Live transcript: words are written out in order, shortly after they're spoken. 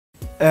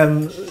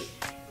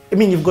I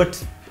mean, you've got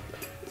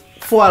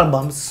 4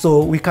 albums,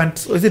 so we can't,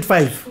 is it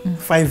 5?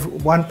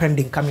 5, 1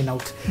 pending coming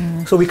out.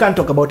 So we can't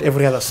talk about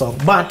every other song,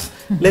 but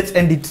let's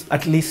end it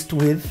at least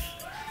with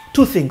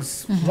 2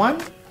 things.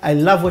 One, I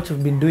love what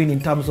you've been doing in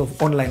terms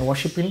of online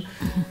worshiping,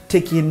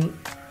 taking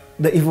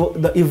the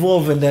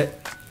evolve and the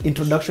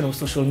introduction of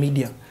social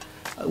media.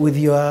 With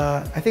your,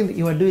 I think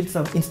you are doing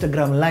some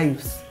Instagram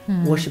lives,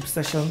 worship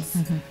sessions,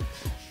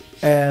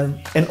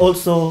 and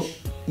also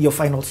your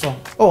final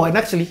song. Oh, and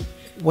actually,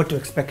 what to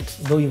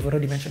expect, though you've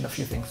already mentioned a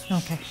few things.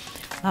 Okay.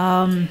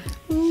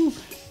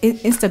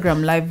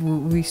 Instagram live,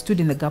 we stood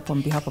in the gap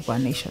on behalf of our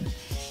nation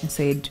and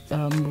said,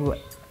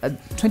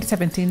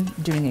 2017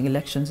 during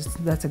elections,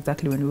 that's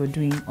exactly when we were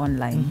doing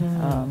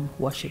online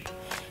worship.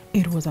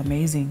 It was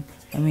amazing.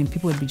 I mean,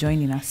 people would be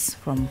joining us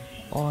from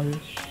all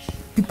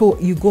people.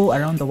 You go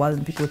around the world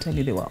and people tell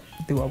you they were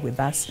with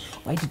us.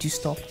 Why did you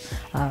stop?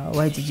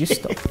 Why did you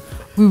stop?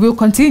 We will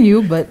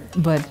continue, but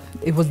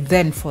it was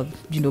then for,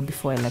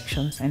 before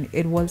elections, and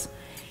it was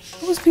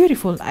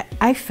beautiful.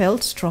 I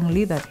felt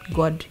strongly that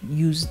God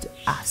used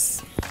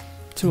us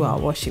through our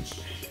worship,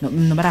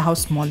 no matter how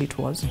small it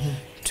was,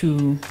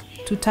 to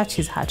touch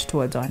his heart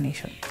towards our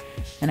nation.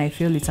 And I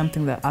feel it's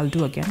something that I'll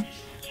do again.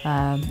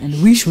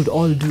 And we should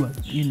all do it,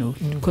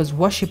 because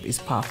worship is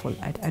powerful.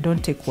 I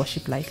don't take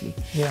worship lightly.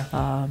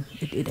 Yeah.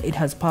 It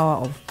has power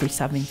of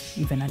preserving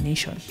even a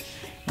nation.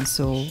 And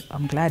so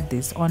I'm glad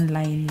this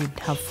online, we'd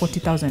have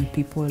 40,000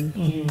 people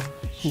who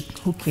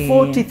came.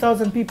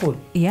 40,000 people?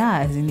 Yeah,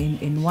 as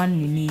in one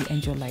mini,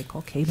 and you're like,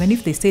 okay, even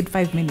if they stayed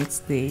 5 minutes,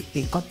 they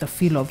got the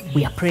feel of,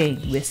 we are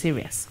praying, we're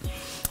serious.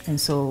 And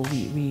so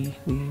we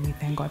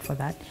thank God for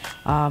that.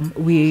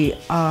 We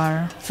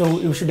are... So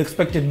you should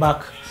expect it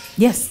back?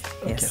 Yes,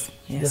 okay.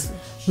 Yes.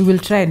 We will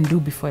try and do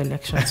before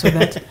election so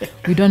that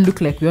we don't look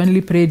like we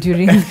only pray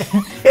during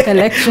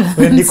elections.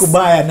 When you could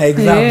buy an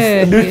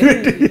exams.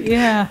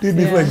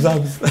 Before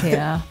exams.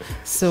 Yeah.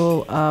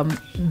 So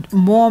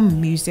more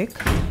music.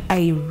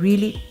 I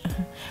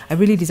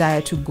really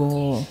desire to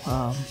go.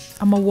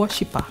 I'm a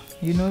worshipper,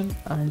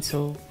 and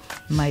so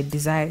my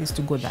desire is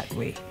to go that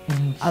way.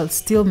 I'll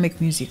still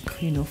make music,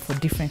 for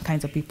different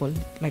kinds of people.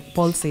 Like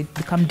Paul said,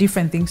 become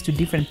different things to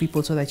different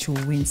people so that you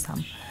win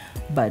some.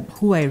 But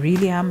who I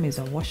really am is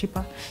a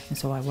worshipper, and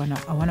so I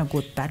wanna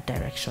go that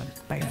direction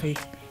by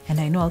faith, and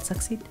I know I'll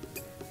succeed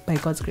by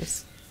God's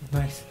grace.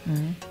 Nice.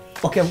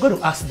 Okay, I'm going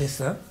to ask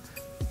this.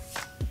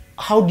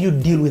 How do you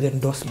deal with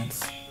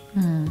endorsements?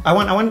 I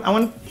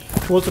want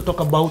to also talk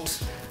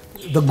about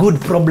the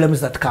good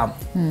problems that come.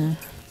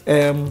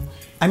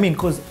 I mean,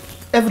 because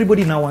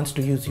everybody now wants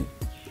to use you.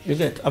 You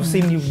get? I've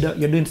seen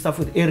you're doing stuff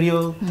with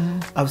Ariel.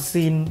 I've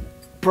seen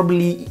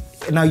probably.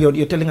 Now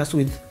you're telling us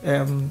with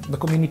the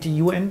community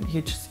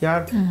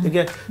UNHCR. You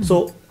get?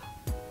 So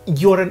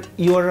you're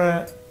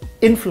an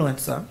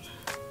influencer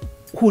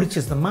who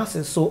reaches the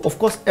masses. So of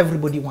course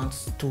everybody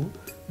wants to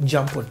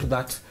jump onto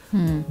that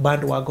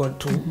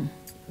bandwagon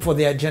for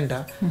their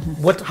agenda.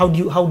 How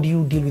do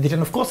you deal with it?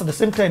 And of course at the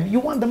same time you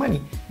want the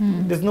money.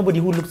 There's nobody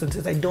who looks and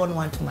says, I don't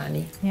want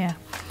money. Yeah.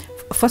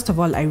 First of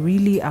all, I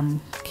really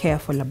am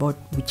careful about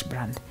which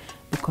brand,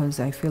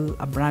 because I feel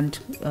a brand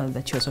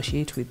that you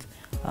associate with,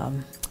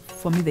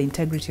 for me, the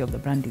integrity of the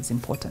brand is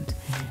important.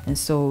 And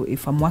so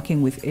if I'm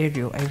working with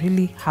Ariel, I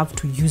really have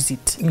to use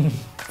it.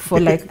 For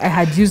I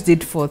had used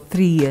it for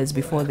 3 years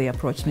before they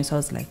approached me. So I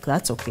was like,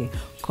 that's okay.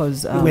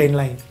 Because you were in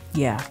line.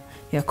 Yeah,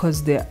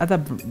 because there are other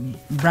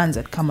brands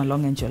that come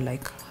along and you're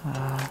like,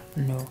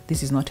 no,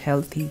 this is not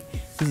healthy.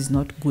 This is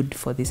not good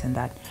for this and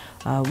that,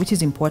 which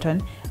is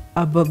important.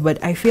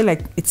 But I feel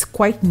like it's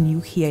quite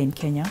new here in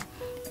Kenya.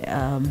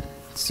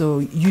 So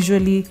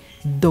usually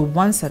the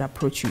ones that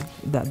approach you,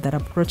 that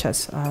approach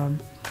us,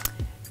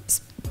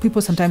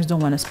 people sometimes don't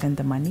want to spend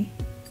the money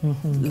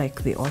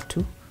like they ought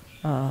to.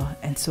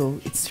 And so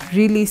it's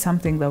really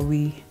something that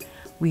we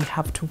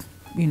have to,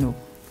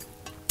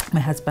 my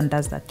husband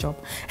does that job.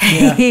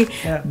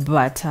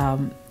 But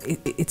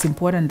it's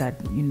important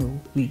that,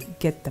 we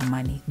get the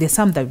money. There's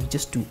some that we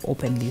just do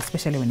openly,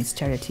 especially when it's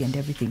charity and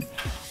everything.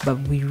 But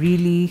we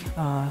really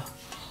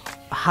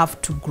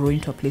have to grow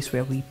into a place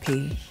where we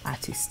pay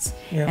artists.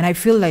 And I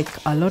feel like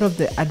a lot of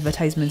the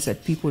advertisements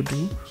that people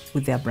do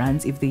with their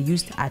brands, if they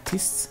used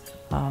artists,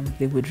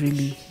 they would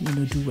really,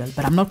 do well.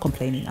 But I'm not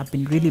complaining. I've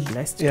been really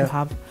blessed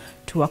to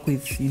work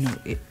with,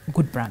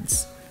 good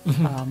brands.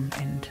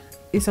 And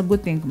it's a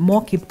good thing.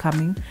 More keep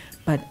coming,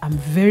 but I'm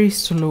very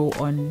slow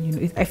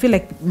on, I feel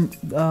like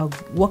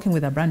working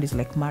with a brand is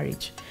like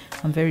marriage.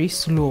 I'm very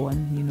slow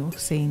on,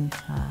 saying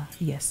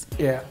yes.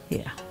 Yeah.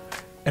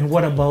 And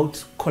what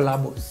about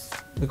collabos?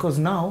 Because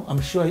now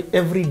I'm sure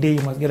every day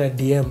you must get a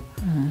DM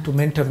to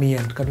mentor me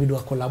and can we do a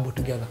collabo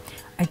together?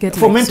 I get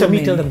for mentor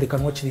me, tell them they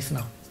can watch this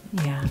now.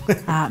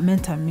 Yeah,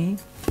 mentor me,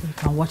 you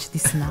can watch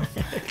this now.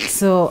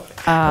 So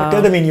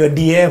tell them in your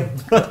DM.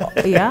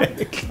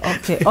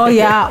 Okay. Oh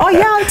yeah,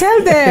 I'll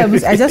tell them.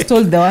 I just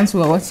told the ones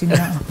who are watching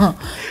now.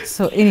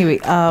 So anyway,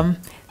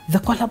 the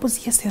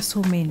collabos, yes, there are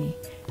so many.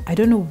 I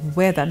don't know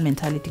where that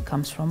mentality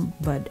comes from,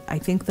 but I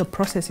think the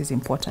process is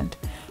important.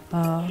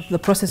 the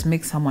process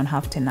makes someone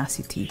have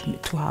tenacity,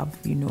 to have,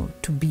 you know,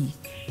 to be.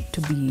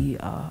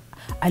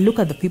 I look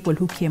at the people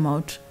who came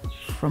out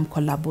from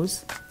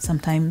collabos.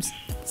 Sometimes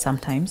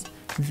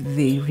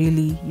they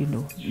really, you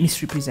know,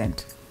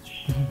 misrepresent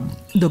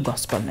the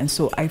gospel, and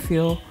so I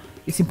feel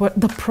it's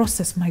important. The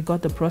process, my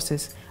God, the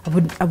process.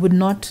 I would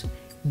not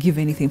give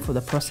anything for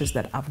the process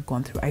that I've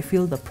gone through. I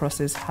feel the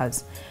process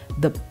has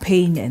the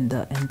pain and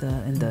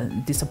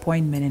the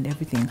disappointment and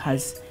everything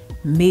has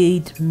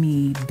made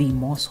me be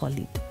more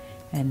solid.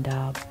 And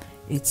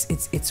it's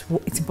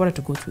important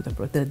to go through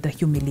the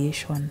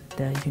humiliation,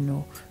 the, you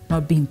know,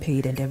 not being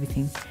paid and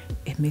everything.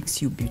 It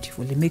makes you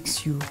beautiful. It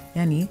makes you,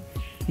 yani,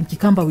 in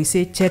Kikamba we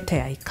say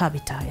chete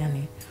aikabita,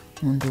 yani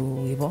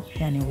mundu wibo,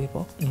 yani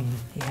wibo.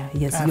 Yeah,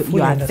 yes,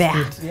 you are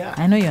there. Yeah.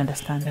 I know you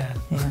understand.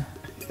 Yeah.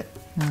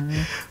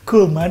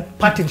 Cool, man.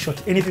 Parting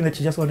shot. Anything that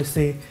you just want to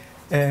say?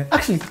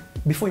 Actually,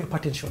 before your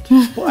parting shot,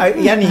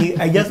 Yani,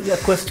 I just got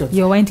questions.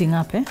 You're winding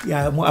up, eh?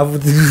 Yeah, I'm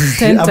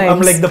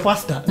like the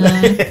pastor.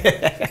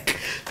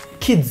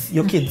 Kids,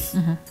 your kids.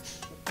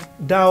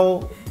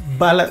 Now,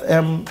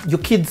 your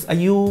kids, are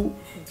you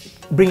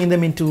bringing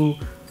them into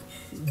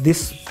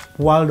this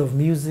world of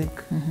music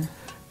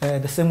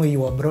the same way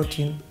you were brought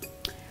in?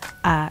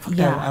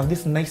 Yeah. I have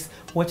this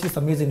watch this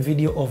amazing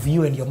video of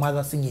you and your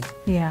mother singing.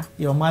 Yeah.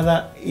 Your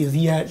mother is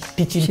here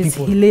teaching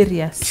people. She's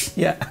hilarious.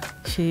 Yeah.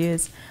 She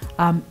is.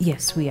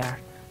 Yes, we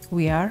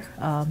are.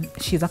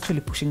 She's actually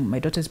pushing. My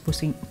daughter's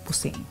pushing.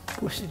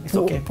 It's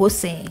okay.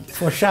 Pushing.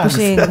 For sure.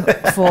 Pushing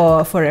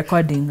for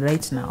recording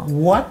right now.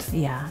 What?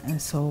 Yeah,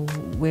 and so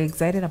we're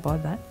excited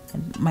about that.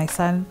 And my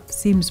son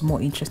seems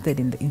more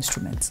interested in the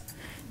instruments,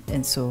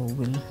 and so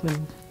we'll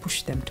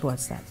push them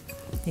towards that.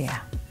 Yeah.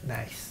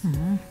 Nice.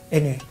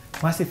 Anyway,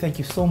 Mercy, thank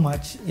you so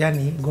much.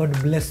 Yani, God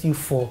bless you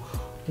for,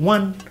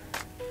 one,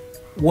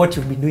 what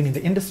you've been doing in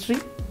the industry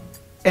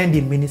and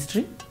in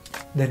ministry.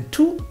 Then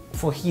two,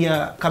 for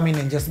here coming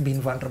and just being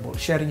vulnerable,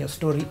 sharing your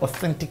story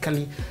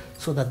authentically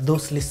so that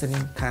those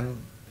listening can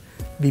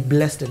be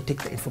blessed and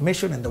take the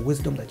information and the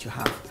wisdom that you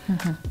have.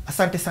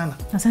 Asante sana.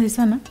 Asante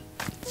sana.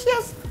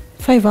 Cheers.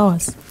 5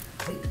 hours.